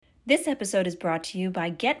This episode is brought to you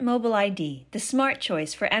by Get Mobile ID, the smart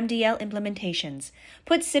choice for MDL implementations.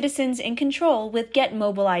 Put citizens in control with Get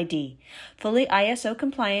Mobile ID. Fully ISO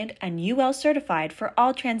compliant and UL certified for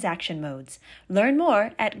all transaction modes. Learn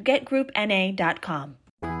more at getgroupna.com.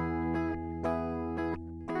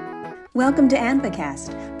 Welcome to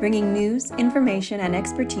AAMVAcast, bringing news, information, and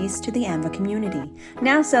expertise to the AAMVA community,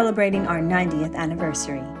 now celebrating our 90th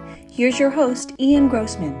anniversary. Here's your host, Ian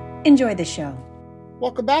Grossman. Enjoy the show.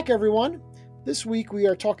 Welcome back, everyone. This week we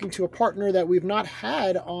are talking to a partner that we've not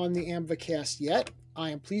had on the AAMVAcast yet. I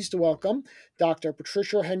am pleased to welcome Dr.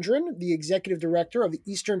 Patricia Hendren, the Executive Director of the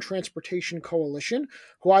Eastern Transportation Coalition,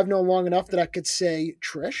 who I've known long enough that I could say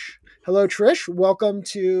Trish. Hello, Trish. Welcome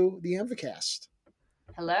to the AAMVAcast.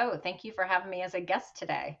 Hello. Thank you for having me as a guest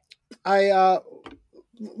today.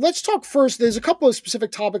 Let's talk first. There's a couple of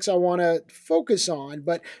specific topics I want to focus on,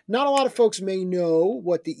 but not a lot of folks may know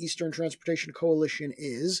what the Eastern Transportation Coalition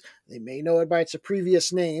is. They may know it by its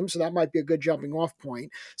previous name, so that might be a good jumping off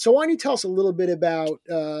point. So why don't you tell us a little bit about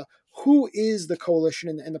who is the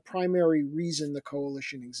coalition and the primary reason the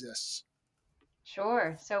coalition exists?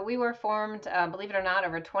 Sure. So we were formed, believe it or not,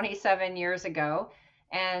 over 27 years ago,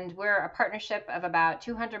 and we're a partnership of about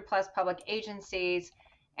 200 plus public agencies.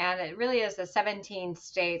 And it really is the 17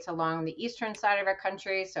 states along the eastern side of our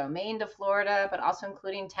country, so Maine to Florida, but also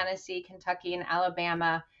including Tennessee, Kentucky, and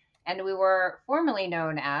Alabama. And we were formerly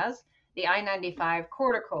known as the I-95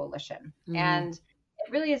 Corridor Coalition. Mm-hmm. And it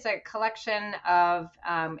really is a collection of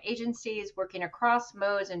agencies working across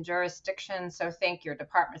modes and jurisdictions. So think your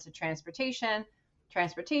departments of transportation,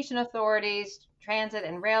 transportation authorities, transit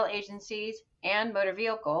and rail agencies, and motor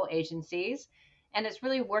vehicle agencies. And it's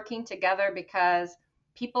really working together because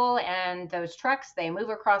people and those trucks, they move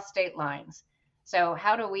across state lines. So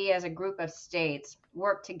how do we as a group of states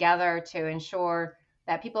work together to ensure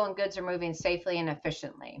that people and goods are moving safely and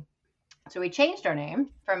efficiently? So we changed our name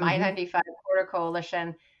from I-95 Corridor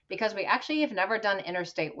Coalition because we actually have never done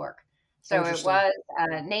interstate work. So it was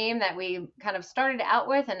a name that we kind of started out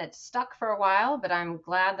with and it stuck for a while, but I'm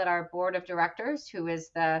glad that our board of directors, who is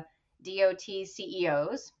the DOT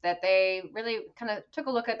CEOs, that they really kind of took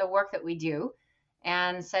a look at the work that we do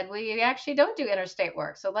and said, we actually don't do interstate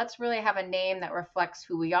work. So let's really have a name that reflects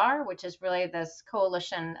who we are, which is really this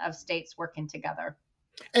coalition of states working together.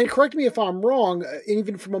 And correct me if I'm wrong,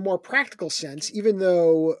 even from a more practical sense, even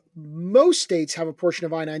though most states have a portion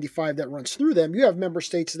of I-95 that runs through them, you have member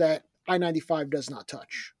states that I-95 does not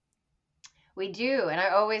touch. We do. And I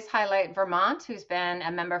always highlight Vermont, who's been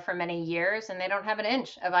a member for many years, and they don't have an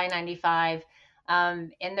inch of I-95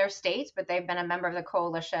 in their states, but they've been a member of the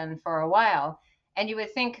coalition for a while. And you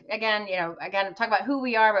would think, again, talk about who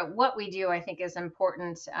we are, but what we do, I think is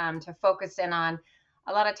important to focus in on.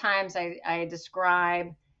 A lot of times I describe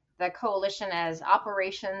the coalition as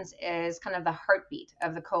operations is kind of the heartbeat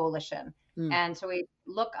of the coalition. And so we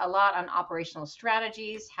look a lot on operational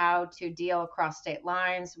strategies, how to deal across state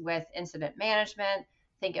lines with incident management,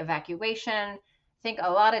 think evacuation, think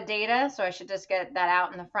a lot of data. So I should just get that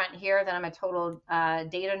out in the front here that I'm a total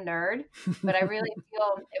data nerd. But I really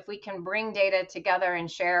feel if we can bring data together and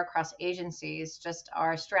share across agencies, just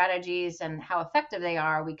our strategies and how effective they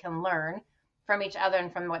are, we can learn from each other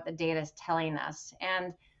and from what the data is telling us.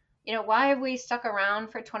 And, why have we stuck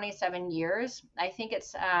around for 27 years? I think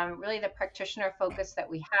it's really the practitioner focus that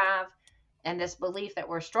we have and this belief that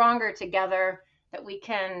we're stronger together, that we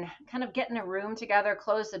can kind of get in a room together,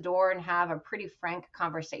 close the door, and have a pretty frank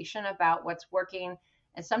conversation about what's working.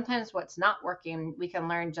 And sometimes what's not working, we can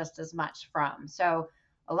learn just as much from. So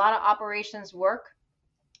a lot of operations work,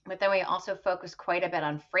 but then we also focus quite a bit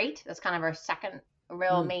on freight. That's kind of our second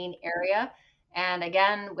real main area. And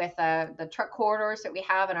again, with the truck corridors that we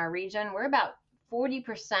have in our region, we're about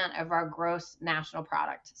 40% of our gross national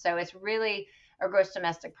product. So it's really our gross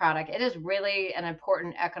domestic product. It is really an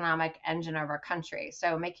important economic engine of our country.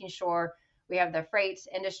 So making sure we have the freight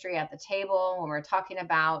industry at the table when we're talking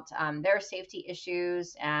about their safety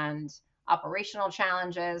issues and operational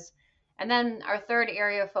challenges. And then our third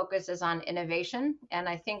area of focus is on innovation. And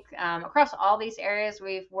I think across all these areas,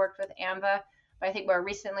 we've worked with AAMVA, but I think more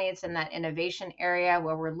recently it's in that innovation area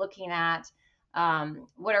where we're looking at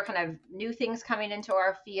what are kind of new things coming into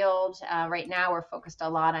our field. Right now, we're focused a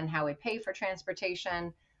lot on how we pay for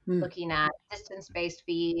transportation, looking at distance-based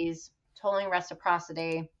fees, tolling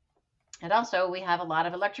reciprocity, and also we have a lot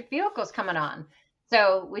of electric vehicles coming on.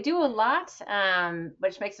 So we do a lot,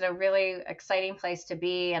 which makes it a really exciting place to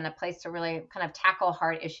be and a place to really kind of tackle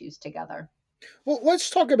hard issues together. Well, let's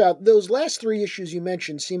talk about those last three issues you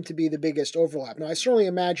mentioned seem to be the biggest overlap. Now, I certainly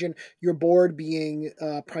imagine your board being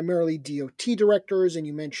primarily DOT directors, and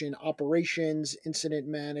you mentioned operations, incident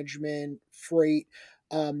management, freight.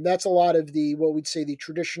 That's a lot of the, what we'd say, the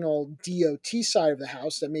traditional DOT side of the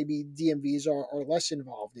house that maybe DMVs are less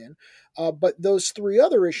involved in. But those three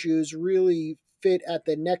other issues really fit at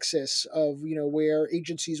the nexus of, where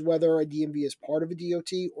agencies, whether a DMV is part of a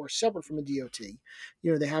DOT or separate from a DOT,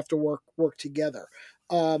 they have to work together.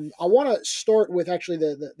 I want to start with actually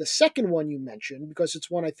the second one you mentioned, because it's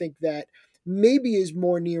one I think that maybe is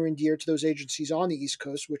more near and dear to those agencies on the East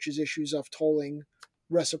Coast, which is issues of tolling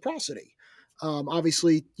reciprocity.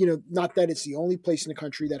 Obviously, not that it's the only place in the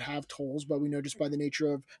country that have tolls, but we know just by the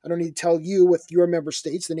nature of, I don't need to tell you with your member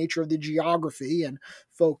states, the nature of the geography and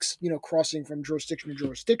folks, crossing from jurisdiction to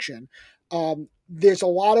jurisdiction. There's a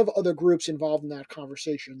lot of other groups involved in that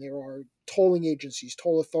conversation. There are tolling agencies,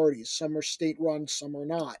 toll authorities. Some are state run, some are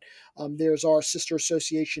not. There's our sister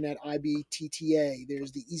association at IBTTA.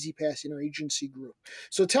 There's the Easy Pass Interagency Group.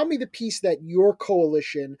 So tell me the piece that your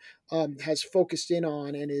coalition has focused in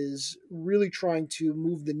on and is really trying to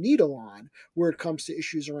move the needle on where it comes to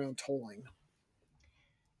issues around tolling.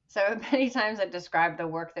 So many times I describe the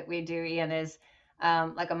work that we do, Ian, as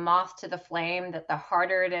like a moth to the flame, that the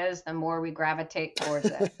harder it is, the more we gravitate towards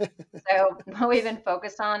it. So what we've been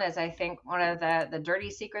focused on is, I think, one of the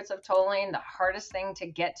dirty secrets of tolling, the hardest thing to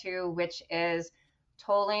get to, which is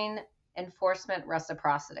tolling enforcement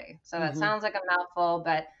reciprocity. So that sounds like a mouthful,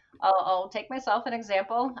 but I'll take myself an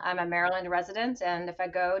example. I'm a Maryland resident, and if I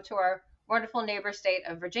go to our wonderful neighbor state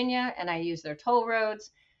of Virginia and I use their toll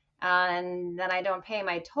roads, and then I don't pay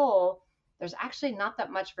my toll, there's actually not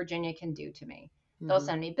that much Virginia can do to me. They'll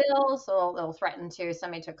send me bills, they'll threaten to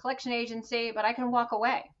send me to a collection agency, but I can walk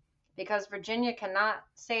away because Virginia cannot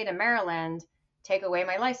say to Maryland, take away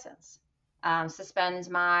my license, suspend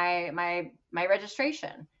my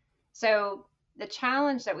registration. So the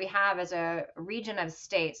challenge that we have as a region of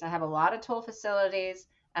states that have a lot of toll facilities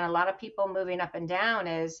and a lot of people moving up and down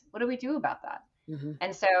is, what do we do about that?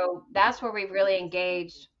 And so that's where we've really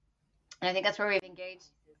engaged. And I think that's where we've engaged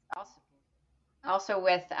also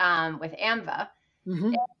with AAMVA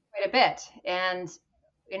quite a bit. And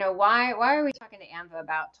why are we talking to AAMVA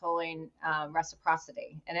about tolling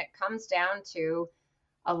reciprocity? And it comes down to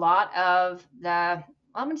a lot of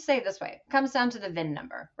I'm going to say it this way: it comes down to the VIN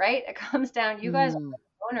number, right? It comes down, you guys are the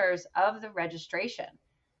owners of the registration.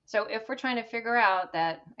 So if we're trying to figure out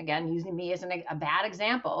that, again, using me as a bad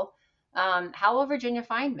example, how will Virginia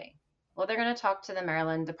find me? Well, they're going to talk to the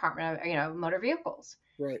Maryland Department of, Motor Vehicles.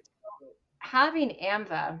 Right. Having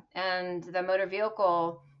AAMVA and the motor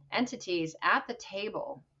vehicle entities at the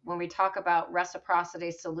table when we talk about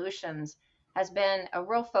reciprocity solutions has been a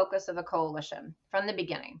real focus of the coalition from the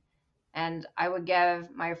beginning. And I would give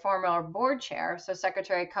my former board chair, so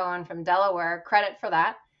Secretary Cohen from Delaware, credit for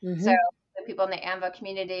that. So the people in the AAMVA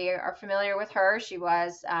community are familiar with her. She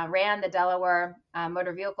ran the Delaware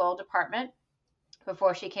Motor Vehicle Department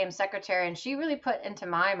before she became secretary, and she really put into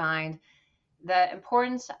my mind the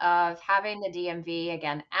importance of having the DMV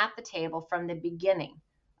again at the table from the beginning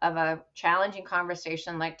of a challenging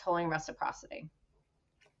conversation like tolling reciprocity.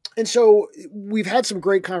 And so we've had some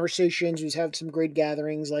great conversations. We've had some great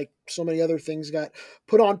gatherings, like so many other things got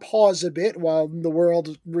put on pause a bit while the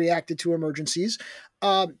world reacted to emergencies.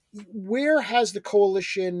 Where has the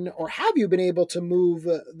coalition, or have you been able to move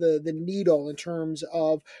the needle in terms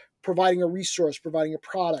of providing a resource, providing a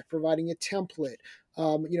product, providing a template? A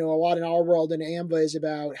lot in our world in AAMVA is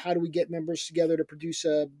about how do we get members together to produce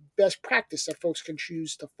a best practice that folks can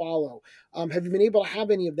choose to follow. Have you been able to have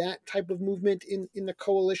any of that type of movement in the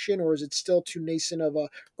coalition, or is it still too nascent of a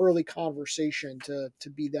early conversation to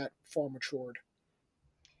be that far matured?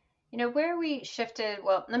 Where we shifted,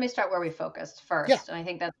 well, let me start where we focused first. Yeah. And I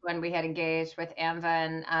think that's when we had engaged with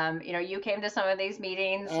AAMVA, and, you came to some of these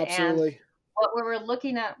meetings. Absolutely. And what we were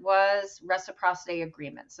looking at was reciprocity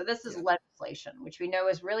agreements. So this is legislation, which we know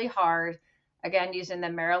is really hard. Again, using the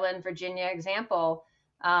Maryland, Virginia example,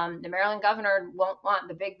 the Maryland governor won't want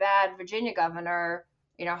the big bad Virginia governor,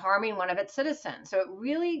 harming one of its citizens. So it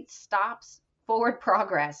really stops forward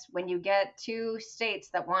progress when you get two states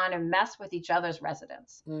that want to mess with each other's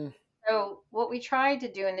residents. So what we tried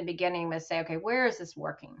to do in the beginning was say, okay, where is this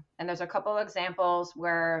working? And there's a couple of examples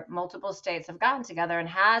where multiple states have gotten together and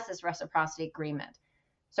has this reciprocity agreement.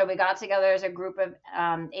 So we got together as a group of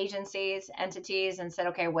agencies, entities, and said,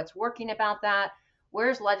 okay, what's working about that?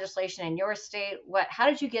 Where's legislation in your state? How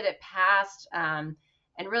did you get it passed? And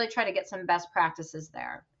really try to get some best practices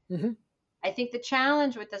there. I think the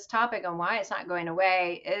challenge with this topic and why it's not going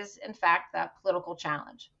away is, in fact, that political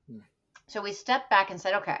challenge. So we stepped back and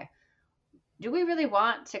said, okay, do we really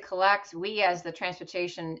want to collect, we as the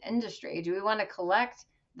transportation industry, do we want to collect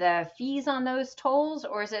the fees on those tolls,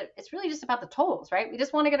 or is it's really just about the tolls, right? We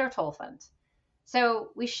just want to get our toll funds.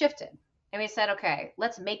 So we shifted and we said, okay,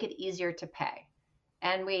 let's make it easier to pay.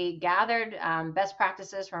 And we gathered best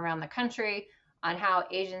practices from around the country on how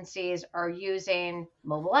agencies are using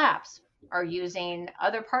mobile apps, are using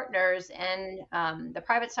other partners in the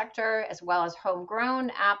private sector, as well as homegrown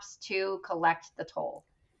apps to collect the toll.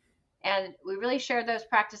 And we really shared those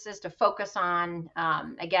practices to focus on,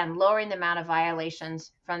 again, lowering the amount of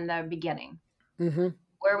violations from the beginning. Mm-hmm.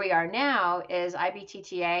 Where we are now is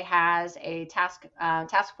IBTTA has a task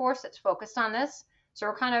force that's focused on this. So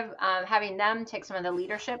we're kind of having them take some of the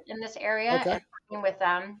leadership in this area and working with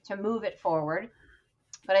them to move it forward.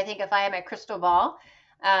 But I think if I had my crystal ball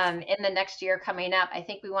in the next year coming up, I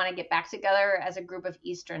think we want to get back together as a group of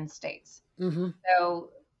Eastern states. Mm-hmm.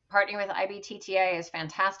 So partnering with IBTTA is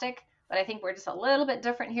fantastic, but I think we're just a little bit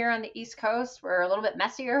different here on the East Coast. We're a little bit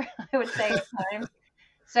messier, I would say, at times.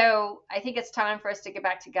 So I think it's time for us to get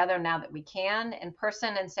back together now that we can in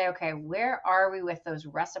person and say, okay, where are we with those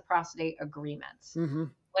reciprocity agreements? Mm-hmm.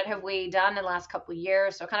 What have we done in the last couple of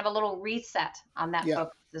years? So kind of a little reset on that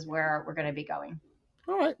focus is where we're going to be going.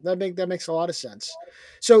 All right, that makes a lot of sense.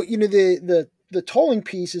 So the tolling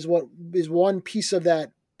piece is one piece of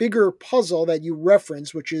that bigger puzzle that you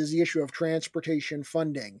reference, which is the issue of transportation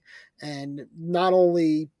funding, and not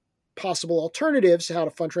only possible alternatives to how to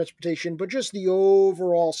fund transportation, but just the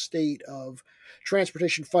overall state of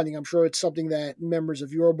transportation funding. I'm sure it's something that members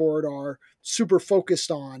of your board are super focused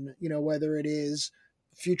on, whether it is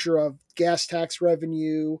the future of gas tax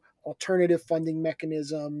revenue, alternative funding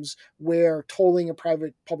mechanisms, where tolling and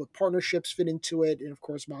private public partnerships fit into it, and of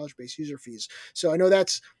course mileage-based user fees. So I know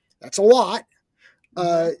that's a lot.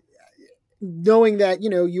 Mm-hmm. Knowing that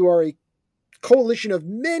you are a coalition of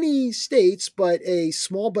many states, but a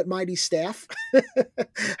small but mighty staff.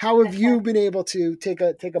 How have you been able to take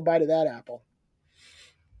a bite of that apple?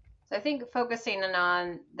 So I think focusing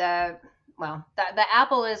on the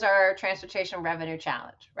apple is our transportation revenue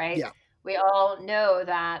challenge, right? Yeah. We all know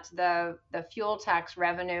that the fuel tax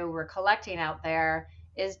revenue we're collecting out there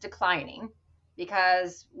is declining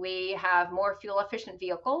because we have more fuel efficient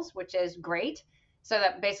vehicles, which is great. So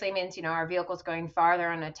that basically means, our vehicles going farther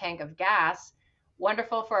on a tank of gas.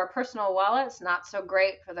 Wonderful for our personal wallets, not so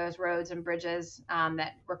great for those roads and bridges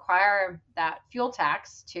that require that fuel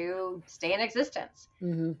tax to stay in existence.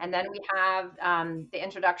 Mm-hmm. And then we have the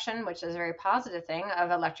introduction, which is a very positive thing,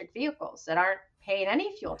 of electric vehicles that aren't paying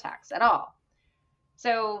any fuel tax at all.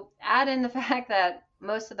 So add in the fact that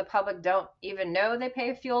most of the public don't even know they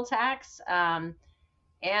pay fuel tax.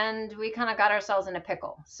 And we kind of got ourselves in a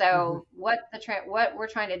pickle. So mm-hmm. what we're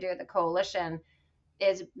trying to do at the coalition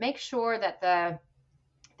is make sure that the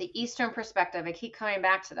Eastern perspective, I keep coming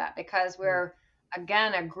back to that because we're,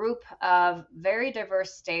 again, a group of very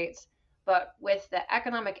diverse states, but with the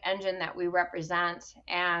economic engine that we represent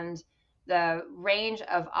and the range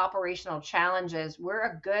of operational challenges, we're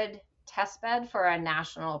a good test bed for a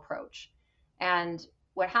national approach. And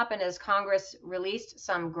what happened is Congress released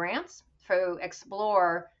some grants to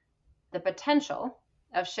explore the potential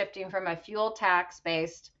of shifting from a fuel tax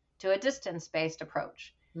based to a distance based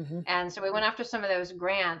approach. Mm-hmm. And so we went after some of those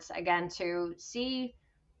grants again to see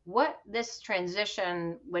what this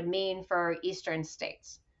transition would mean for Eastern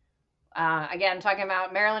states. Again, talking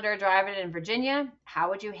about Marylander driving in Virginia, how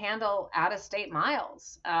would you handle out of state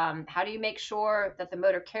miles? How do you make sure that the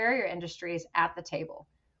motor carrier industry is at the table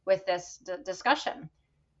with this discussion?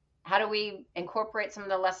 How do we incorporate some of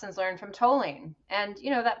the lessons learned from tolling? And,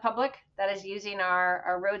 that public that is using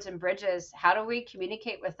our roads and bridges, how do we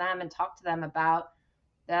communicate with them and talk to them about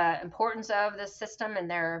the importance of this system in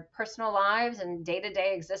their personal lives and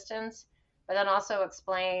day-to-day existence, but then also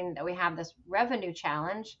explain that we have this revenue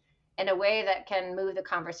challenge in a way that can move the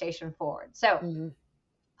conversation forward. So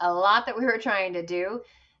a lot that we were trying to do,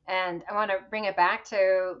 and I want to bring it back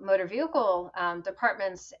to motor vehicle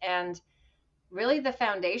departments, and really the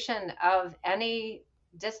foundation of any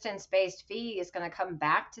distance-based fee is going to come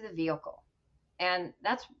back to the vehicle. And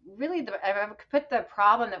that's really I put the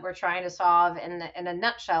problem that we're trying to solve in a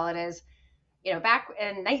nutshell. It is, back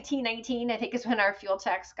in 1919, I think is when our fuel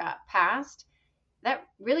tax got passed. That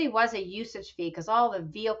really was a usage fee because all the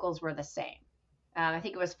vehicles were the same. I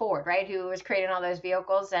think it was Ford, right, who was creating all those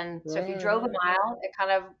vehicles. And so if you drove a mile, it kind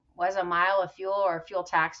of was a mile of fuel or fuel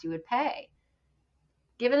tax you would pay.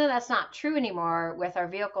 Given that that's not true anymore with our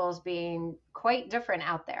vehicles being quite different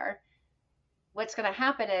out there, what's going to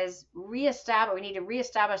happen is we need to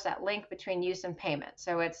reestablish that link between use and payment.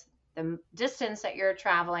 So it's the distance that you're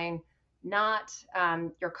traveling not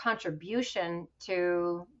your contribution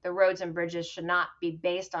to the roads and bridges should not be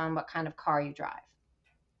based on what kind of car you drive.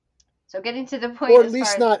 So getting to the point Or as far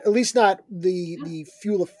as at least not the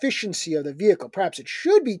fuel efficiency of the vehicle. Perhaps it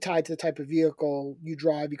should be tied to the type of vehicle you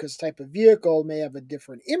drive, because the type of vehicle may have a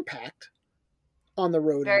different impact on the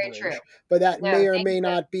road and very true. bridge, but that No, may or thank may you.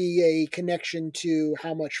 not be a connection to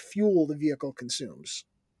how much fuel the vehicle consumes.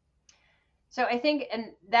 So I think,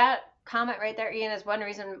 and that comment right there, Ian, is one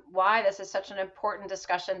reason why this is such an important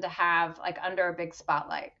discussion to have like under a big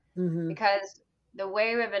spotlight. Mm-hmm. Because the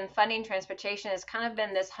way we've been funding transportation has kind of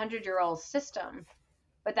been this 100-year-old system,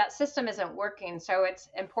 but that system isn't working. So it's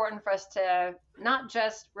important for us to not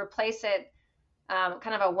just replace it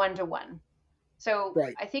kind of a one-to-one. So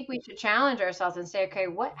Right. I think we should challenge ourselves and say, okay,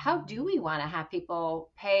 how do we want to have people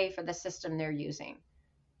pay for the system they're using?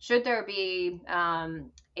 Should there be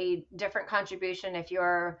a different contribution if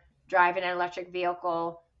you're driving an electric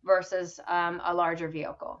vehicle versus a larger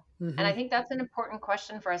vehicle? Mm-hmm. And I think that's an important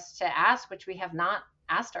question for us to ask, which we have not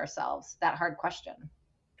asked ourselves that hard question.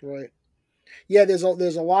 Right. Yeah, there's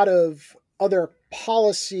a lot of other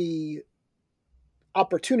policy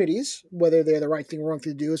opportunities. Whether they're the right thing or wrong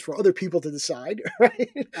thing to do is for other people to decide, right?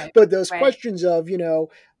 Right. But those Right. questions of,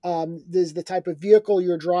 does the type of vehicle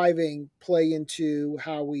you're driving play into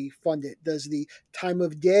how we fund it? Does the time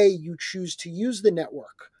of day you choose to use the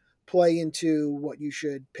network play into what you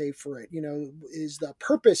should pay for it? Is the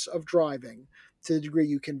purpose of driving, to the degree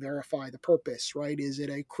you can verify the purpose, right? Is it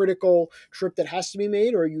a critical trip that has to be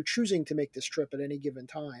made, or are you choosing to make this trip at any given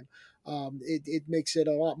time? It makes it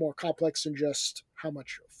a lot more complex than just how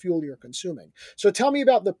much fuel you're consuming. So tell me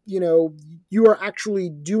about you are actually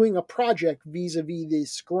doing a project vis-a-vis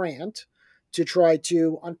this grant to try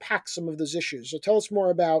to unpack some of those issues. So tell us more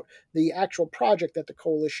about the actual project that the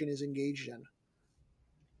coalition is engaged in.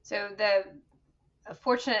 So the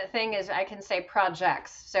fortunate thing is I can say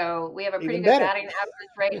projects. So we have a pretty Even good better. batting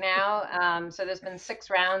average right now. So there's been 6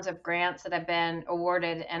 rounds of grants that have been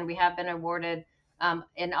awarded, and we have been awarded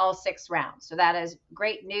in all 6 rounds. So that is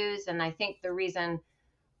great news. And I think the reason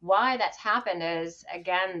why that's happened is,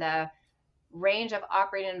 again, the range of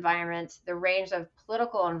operating environments, the range of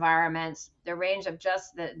political environments, the range of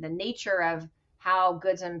just the nature of how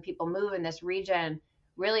goods and people move in this region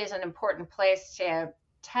really is an important place to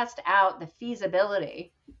test out the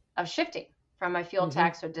feasibility of shifting from a fuel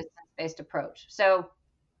tax to a distance-based approach. So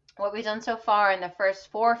what we've done so far in the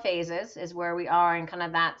first 4 phases is where we are in kind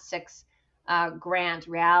of that 6 grant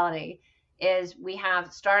reality, is we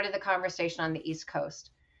have started the conversation on the East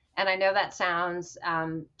Coast. And I know that sounds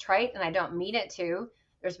trite, and I don't mean it to.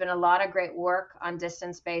 There's been a lot of great work on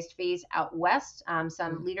distance-based fees out west.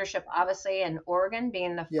 Some leadership, obviously, in Oregon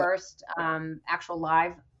being the first actual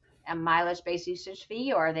live mileage-based usage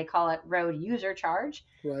fee, or they call it road user charge,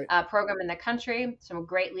 program in the country. Some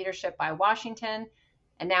great leadership by Washington.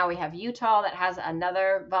 And now we have Utah that has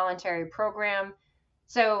another voluntary program.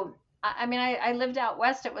 So I mean, I lived out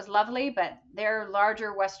west. It was lovely, but they're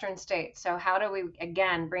larger Western states. So how do we,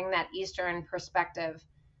 again, bring that Eastern perspective?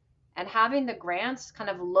 And having the grants kind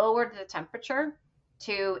of lowered the temperature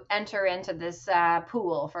to enter into this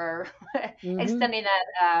pool, for extending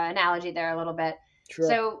that analogy there a little bit. Sure.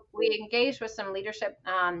 So we engaged with some leadership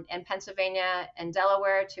in Pennsylvania and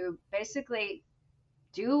Delaware to basically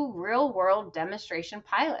do real world demonstration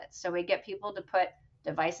pilots. So we get people to put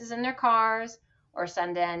devices in their cars or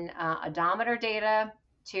send in odometer data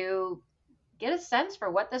to get a sense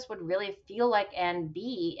for what this would really feel like and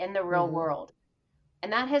be in the real world.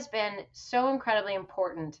 And that has been so incredibly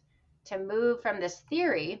important to move from this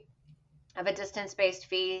theory of a distance-based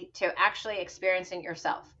fee to actually experiencing it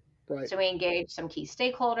yourself. Right. So we engaged some key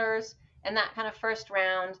stakeholders in that kind of first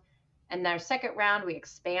round. And their second round, we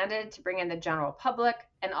expanded to bring in the general public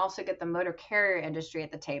and also get the motor carrier industry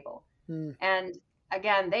at the table. And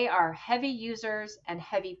again, they are heavy users and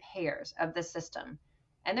heavy payers of the system.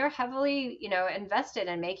 And they're heavily, invested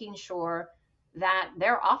in making sure that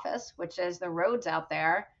their office, which is the roads out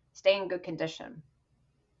there, stay in good condition.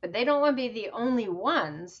 But they don't want to be the only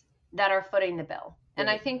ones that are footing the bill. And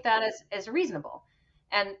I think that is reasonable.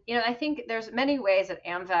 And, I think there's many ways at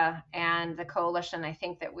AAMVA and the coalition, I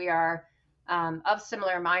think that we are of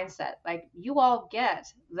similar mindset. Like, you all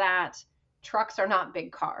get that trucks are not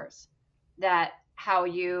big cars, that how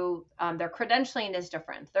their credentialing is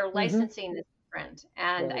different, their licensing is different.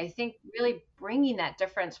 And I think really bringing that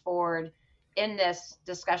difference forward in this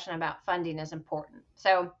discussion about funding is important.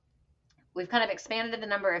 So we've kind of expanded the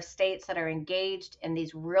number of states that are engaged in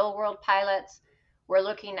these real world pilots. We're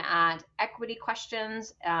looking at equity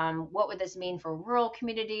questions. What would this mean for rural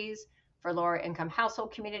communities, for lower income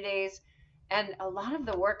household communities? And a lot of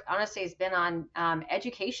the work, honestly, has been on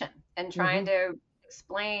education and trying Hmm. to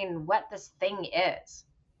explain what this thing is.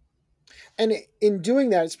 And in doing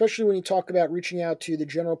that, especially when you talk about reaching out to the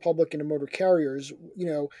general public and the motor carriers,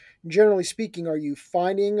 generally speaking, are you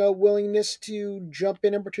finding a willingness to jump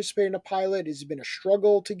in and participate in a pilot? Has it been a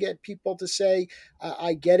struggle to get people to say,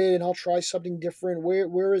 "I get it, and I'll try something different"?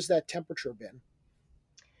 Where has that temperature been?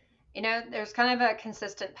 There's kind of a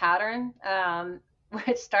consistent pattern,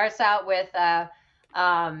 which starts out with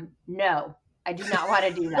no, I do not want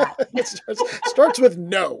to do that. It starts with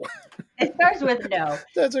no. It starts with no.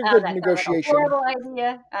 That's a good That sounds like a negotiation. horrible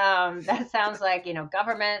idea. That sounds like,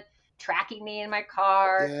 government tracking me in my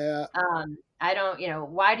car. Yeah, I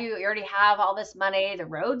don't, why do you already have all this money? The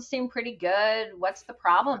roads seem pretty good. What's the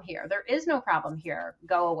problem here? There is no problem here.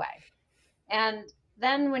 Go away. And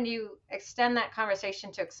then when you extend that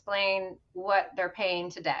conversation to explain what they're paying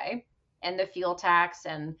today and the fuel tax,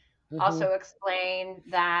 and hmm, also explain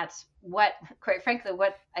that what, quite frankly,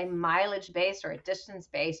 what a mileage based or a distance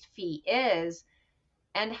based fee is,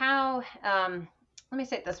 and how, let me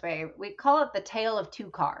say it this way, we call it the tale of two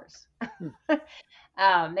cars.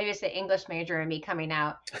 Maybe it's the English major and me coming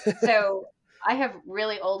out. So I have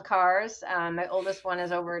really old cars. My oldest one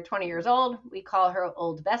is over 20 years old. We call her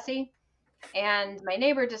Old Bessie. And my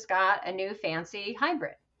neighbor just got a new fancy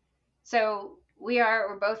hybrid. So we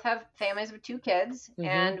both have families with two kids hmm,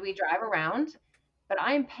 and we drive around, but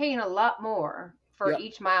I'm paying a lot more for yep,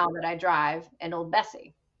 each mile that I drive in Old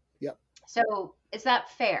Bessie. yep, So is that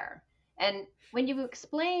fair? And when you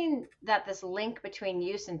explain that this link between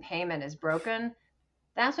use and payment is broken,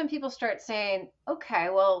 that's when people start saying, okay,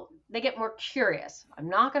 well, they get more curious. I'm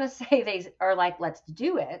not going to say they are like, let's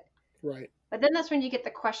do it. right, But then that's when you get the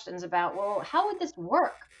questions about, well, how would this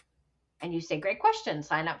work? And you say, great question,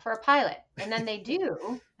 sign up for a pilot. And then they do.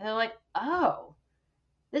 And they're like, oh,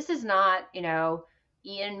 this is not,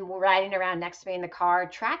 Ian riding around next to me in the car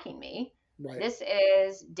tracking me. right. This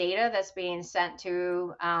is data that's being sent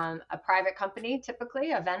to a private company,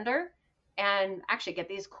 typically a vendor, and actually get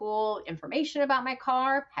these cool information about my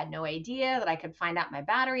car. Had no idea that I could find out my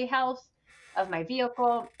battery health of my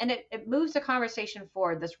vehicle. And it moves the conversation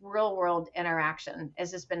forward. This real world interaction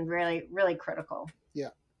has just been really, really critical. Yeah.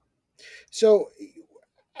 So,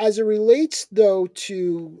 as it relates though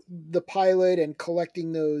to the pilot and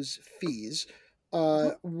collecting those fees,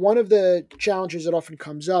 Mhm. one of the challenges that often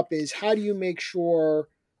comes up is how do you make sure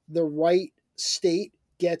the right state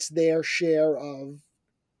gets their share of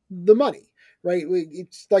the money, right?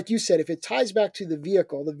 It's like you said, if it ties back to the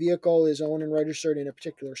vehicle is owned and registered in a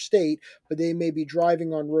particular state, but they may be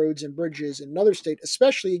driving on roads and bridges in another state,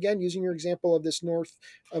 especially again using your example of this north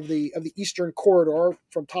of the eastern corridor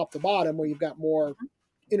from top to bottom, where you've got more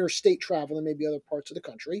interstate travel than maybe other parts of the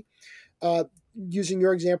country. Uh, Using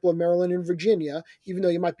your example of Maryland and Virginia, even though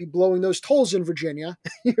you might be blowing those tolls in Virginia,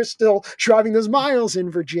 you're still driving those miles in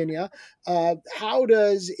Virginia. How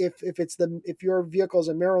does if your vehicle is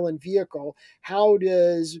a Maryland vehicle, how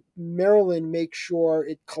does Maryland make sure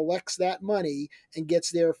it collects that money and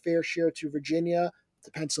gets their fair share to Virginia,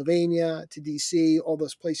 to Pennsylvania, to DC, all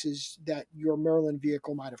those places that your Maryland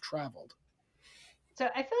vehicle might have traveled? So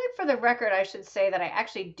I feel like for the record, I should say that I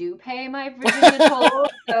actually do pay my Virginia toll.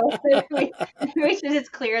 So we should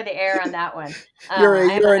just clear the air on that one. you're a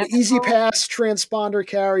I'm you're an a Easy toll. Pass transponder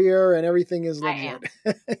carrier, and everything is I legit.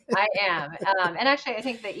 am. I am. And actually, I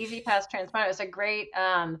think the Easy Pass transponder is a great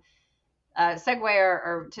segue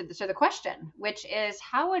or to the question, which is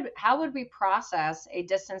how would we process a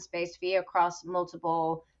distance based fee across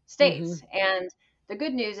multiple Hmm. states? And the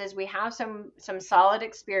good news is we have some solid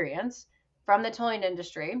experience from the tolling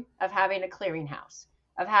industry of having a clearinghouse,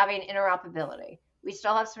 of having interoperability. We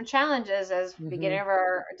still have some challenges, as beginning Hmm. of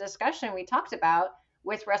our discussion we talked about,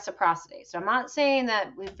 with reciprocity. So I'm not saying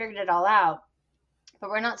that we figured it all out, but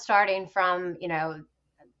we're not starting from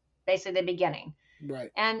basically the beginning.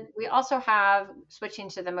 Right. And we also have, switching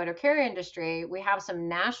to the motor carrier industry, we have some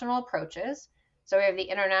national approaches. So we have the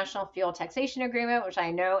International Fuel Taxation Agreement, which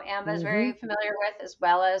I know AMVA is Hmm. very familiar with, as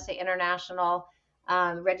well as the International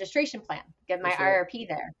Registration Plan. Get my That's right. IRP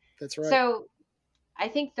there. That's right. So I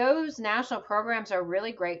think those national programs are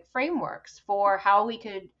really great frameworks for how we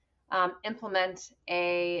could implement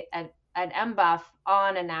an MBUF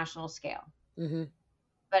on a national scale. Hmm.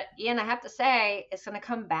 But Ian, I have to say, it's going to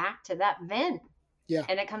come back to that VIN, Yeah.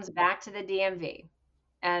 and it comes back to the DMV.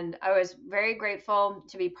 And I was very grateful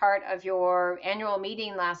to be part of your annual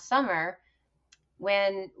meeting last summer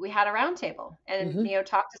when we had a roundtable and Hmm.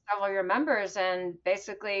 talked to several of your members, and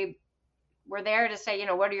basically we're there to say,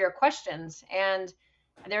 what are your questions? And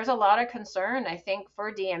there's a lot of concern, I think,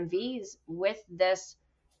 for DMVs with this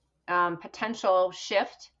potential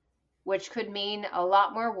shift, which could mean a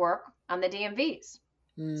lot more work on the DMVs.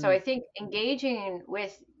 So Mm. I think engaging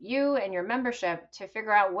with you and your membership to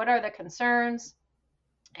figure out what are the concerns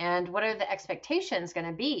and what are the expectations going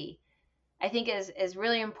to be, I think is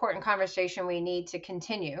really important conversation we need to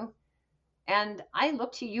continue. And I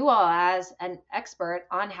look to you all as an expert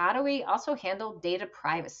on how do we also handle data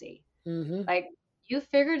privacy. Hmm. Like, you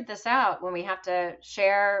figured this out when we have to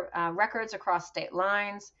share records across state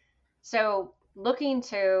lines. So looking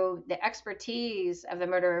to the expertise of the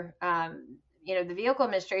the vehicle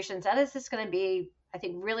administrations, that is just going to be, I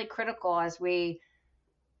think, really critical as we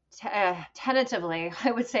tentatively,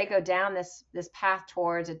 I would say, go down this path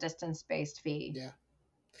towards a distance-based fee. Yeah.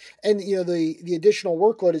 And the additional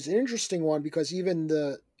workload is an interesting one because even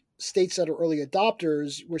the states that are early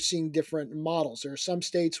adopters, we're seeing different models. There are some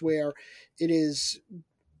states where it is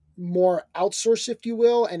more outsourced, if you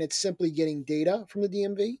will, and it's simply getting data from the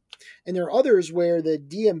DMV. And there are others where the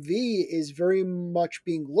DMV is very much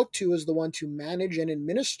being looked to as the one to manage and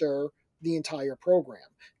administer the entire program.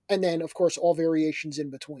 And then, of course, all variations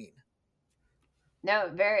in between.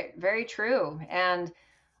 No, very, very true. And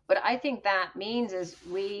what I think that means is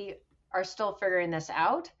we are still figuring this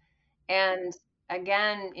out. And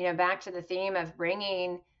again, back to the theme of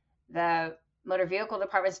bringing the motor vehicle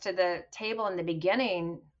departments to the table in the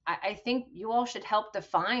beginning, I think you all should help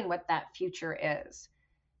define what that future is.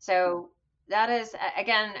 So that is,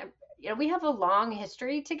 again, we have a long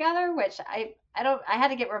history together, which I had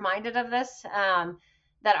to get reminded of this,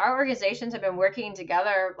 that our organizations have been working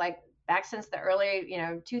together like back since the early,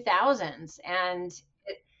 2000s. And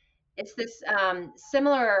it's this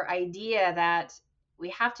similar idea that we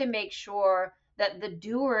have to make sure that the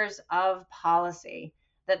doers of policy,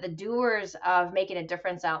 that the doers of making a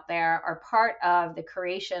difference out there are part of the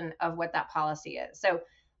creation of what that policy is. So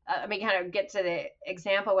let me kind of get to the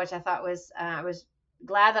example, which I thought was, I was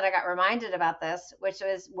glad that I got reminded about this, which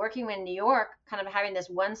was working in New York, kind of having this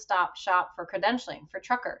one-stop shop for credentialing for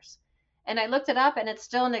truckers. And I looked it up and it's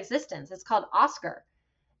still in existence. It's called Oscar.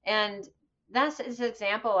 And that's an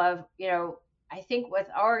example of, I think with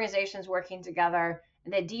our organizations working together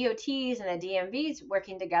and the DOTs and the DMVs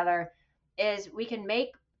working together, is we can make,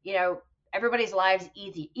 everybody's lives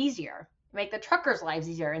easier, make the truckers' lives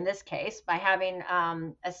easier in this case by having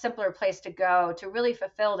a simpler place to go to really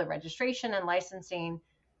fulfill the registration and licensing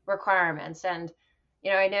requirements. And,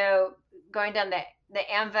 I know going down the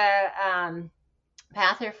AAMVA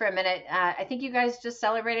path here for a minute. I think you guys just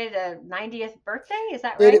celebrated a 90th birthday. Is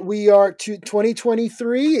that right? We are to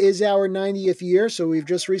 2023 is our 90th year, so we've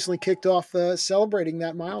just recently kicked off celebrating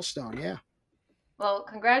that milestone. Yeah. Well,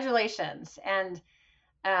 congratulations. And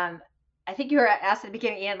I think you were asked at the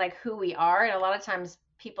beginning, Ian, like who we are. And a lot of times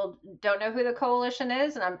people don't know who the coalition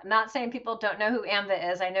is. And I'm not saying people don't know who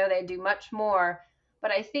AAMVA is. I know they do much more.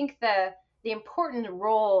 But I think the important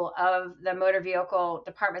role of the motor vehicle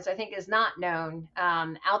departments, I think, is not known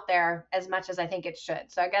out there as much as I think it should.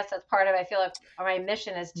 So I guess that's part of, I feel like my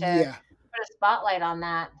mission is to Yeah. put a spotlight on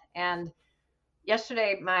that. And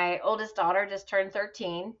yesterday, my oldest daughter just turned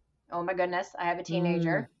 13. Oh my goodness, I have a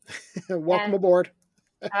teenager. Welcome And aboard.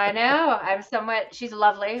 I know she's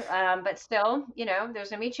lovely, but still, there's going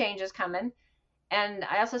to be changes coming. And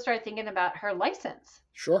I also started thinking about her license.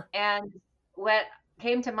 Sure. And what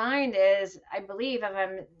came to mind is, I believe, if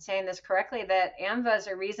I'm saying this correctly, that AAMVA is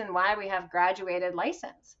a reason why we have graduated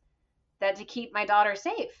license, that to keep my daughter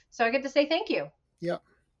safe. So I get to say thank you. Yeah.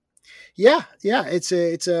 Yeah, it's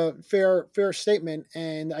a fair statement,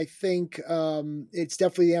 and I think it's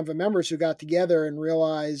definitely the AMVA members who got together and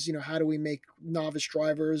realized, how do we make novice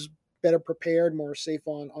drivers better prepared, more safe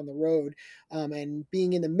on the road, and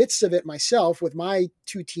being in the midst of it myself with my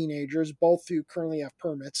two teenagers, both who currently have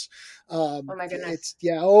permits. Oh my It's goodness.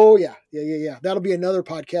 yeah. That'll be another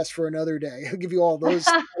podcast for another day. I'll give you all those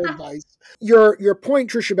advice. Your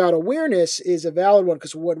point, Trish, about awareness is a valid one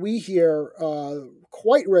because what we hear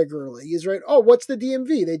quite regularly is right. Oh, what's the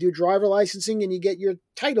DMV? They do driver licensing, and you get your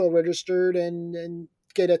title registered and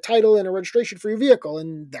get a title and a registration for your vehicle,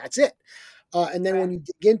 and that's it. And then Right. when you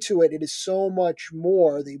dig into it, it is so much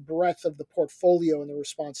more. The breadth of the portfolio and the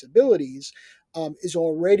responsibilities is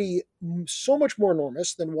already so much more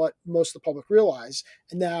enormous than what most of the public realize.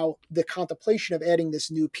 And now the contemplation of adding this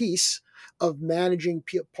new piece of managing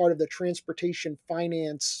part of the transportation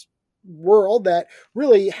finance world that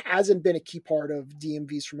really hasn't been a key part of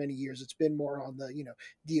DMVs for many years. It's been more on the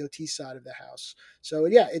DOT side of the house. So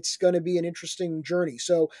yeah, it's going to be an interesting journey.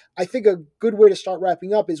 So I think a good way to start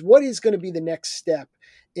wrapping up is what is going to be the next step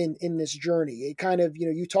in this journey. It kind of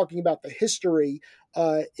you talking about the history.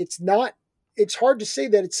 It's not it's hard to say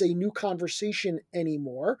that it's a new conversation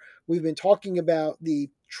anymore. We've been talking about the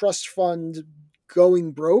trust fund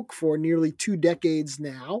going broke for nearly 2 decades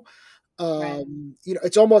now. Right.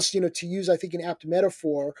 It's almost, to use, I think, an apt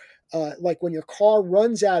metaphor, like when your car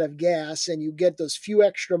runs out of gas and you get those few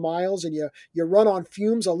extra miles and you run on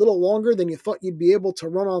fumes a little longer than you thought you'd be able to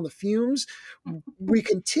run on the fumes. We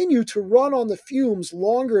continue to run on the fumes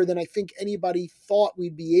longer than I think anybody thought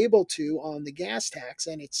we'd be able to on the gas tax.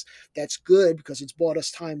 And that's good because it's bought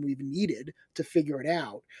us time we've needed to figure it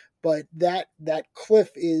out. But that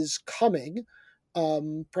cliff is coming.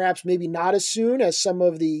 Perhaps maybe not as soon as some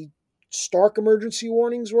of the stark emergency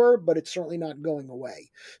warnings were, but it's certainly not going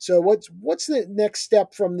away. So what's the next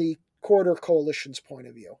step from the Corridor Coalition's point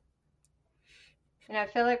of view? I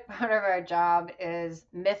feel like part of our job is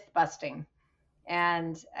myth busting.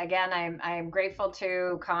 And again, I'm grateful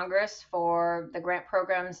to Congress for the grant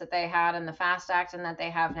programs that they had in the FAST Act and that they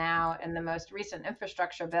have now in the most recent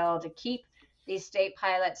infrastructure bill to keep these state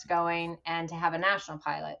pilots going and to have a national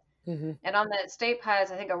pilot. Mm-hmm. And on the state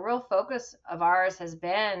pilots, I think a real focus of ours has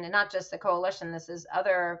been, and not just the coalition, this is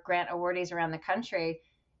other grant awardees around the country,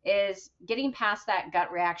 is getting past that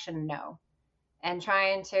gut reaction no and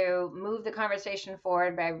trying to move the conversation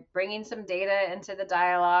forward by bringing some data into the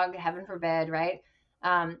dialogue, heaven forbid, right?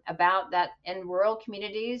 About that in rural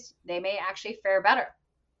communities, they may actually fare better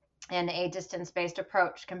in a distance-based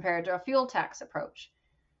approach compared to a fuel tax approach.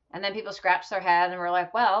 And then people scratch their head and we're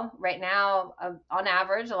like, well, right now, on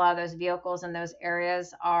average, a lot of those vehicles in those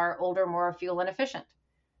areas are older, more fuel inefficient.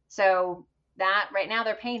 So that right now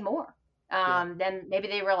they're paying more than maybe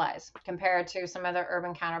they realize compared to some of their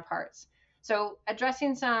urban counterparts. So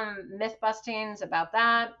addressing some myth bustings about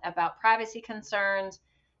that, about privacy concerns,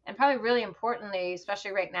 and probably really importantly,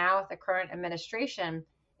 especially right now with the current administration,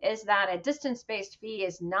 is that a distance-based fee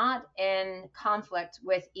is not in conflict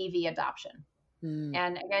with EV adoption.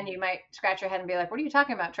 And again, you might scratch your head and be like, what are you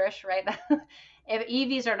talking about, Trish, right? If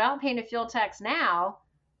EVs are not paying a fuel tax now,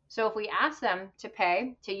 so if we ask them to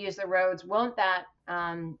pay to use the roads, won't that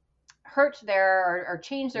hurt their or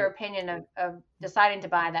change their opinion of deciding to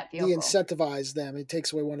buy that vehicle? De-incentivize them. It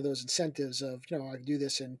takes away one of those incentives of, I can do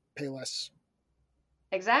this and pay less.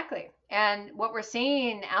 Exactly. And what we're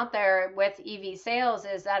seeing out there with EV sales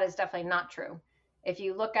is that is definitely not true. If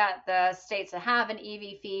you look at the states that have an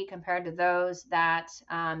EV fee compared to those that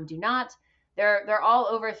do not, they're all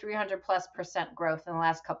over 300+% growth in the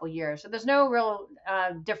last couple of years. So there's no real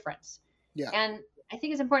difference. Yeah. And I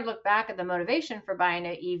think it's important to look back at the motivation for buying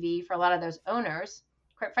an EV for a lot of those owners.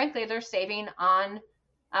 Quite frankly, they're saving on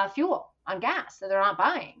fuel, on gas that they're not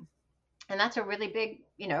buying. And that's a really big,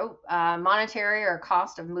 monetary or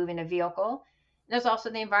cost of moving a vehicle. And there's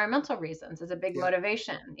also the environmental reasons. It's a big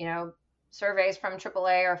motivation. Surveys from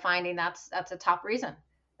AAA are finding that's a top reason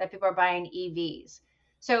that people are buying EVs.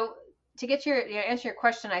 So to get answer your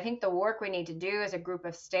question, I think the work we need to do as a group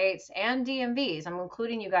of states and DMVs, I'm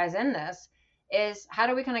including you guys in this, is how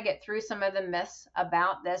do we kind of get through some of the myths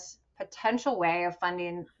about this potential way of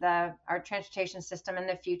funding our transportation system in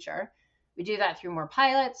the future. We do that through more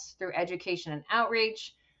pilots, through education and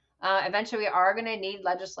outreach. Eventually, we are going to need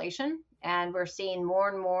legislation, and we're seeing more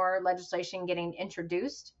and more legislation getting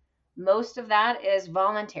introduced. Most of that is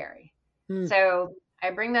voluntary. So I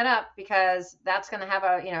bring that up because that's going to have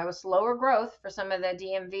a slower growth for some of the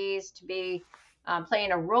DMVs to be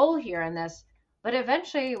playing a role here in this. But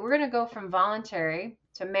eventually, we're going to go from voluntary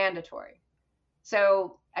to mandatory.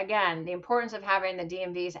 So again, the importance of having the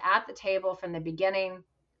DMVs at the table from the beginning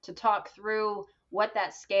to talk through what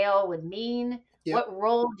that scale would mean. Yep. What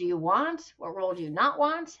role do you want? What role do you not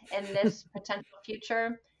want in this potential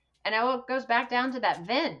future? And it goes back down to that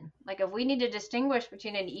VIN. Like if we need to distinguish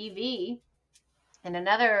between an EV and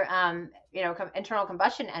another, internal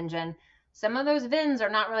combustion engine, some of those VINs are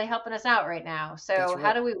not really helping us out right now. So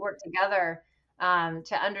how do we work together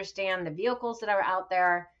to understand the vehicles that are out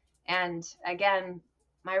there? And again,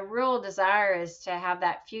 my real desire is to have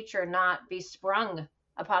that future not be sprung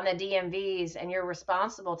upon the DMVs and you're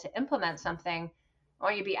responsible to implement something. I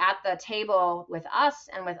want you to be at the table with us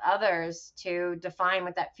and with others to define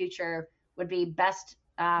what that future would be best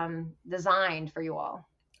designed for you all.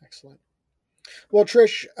 Excellent. Well,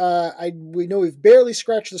 Trish, we know we've barely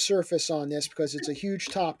scratched the surface on this because it's a huge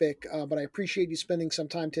topic, but I appreciate you spending some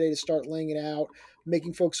time today to start laying it out,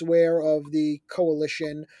 making folks aware of the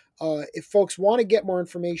coalition. If folks want to get more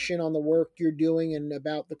information on the work you're doing and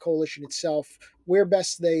about the coalition itself, where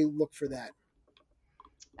best they look for that?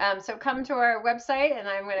 So come to our website, and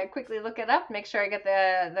I'm going to quickly look it up, make sure I get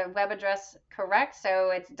the web address correct. So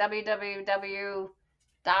it's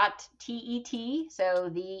so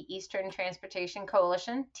the Eastern Transportation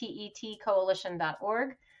Coalition,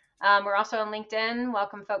 tetcoalition.org. We're also on LinkedIn.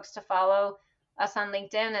 Welcome folks to follow us on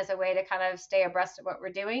LinkedIn as a way to kind of stay abreast of what we're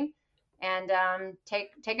doing and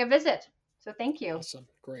take a visit. So thank you. Awesome.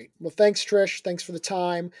 Great. Well, thanks, Trish. Thanks for the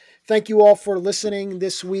time. Thank you all for listening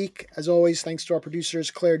this week. As always, thanks to our producers,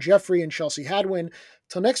 Claire Jeffrey and Chelsea Hadwin.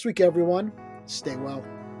 Till next week, everyone, stay well.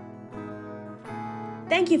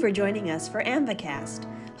 Thank you for joining us for AAMVAcast,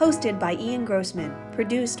 hosted by Ian Grossman,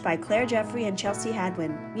 produced by Claire Jeffrey and Chelsea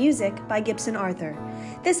Hadwin, music by Gibson Arthur.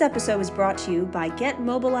 This episode was brought to you by Get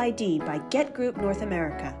Mobile ID by Get Group North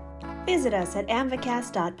America. Visit us at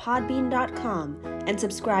amvacast.podbean.com and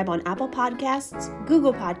subscribe on Apple Podcasts,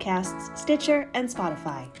 Google Podcasts, Stitcher, and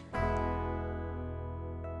Spotify.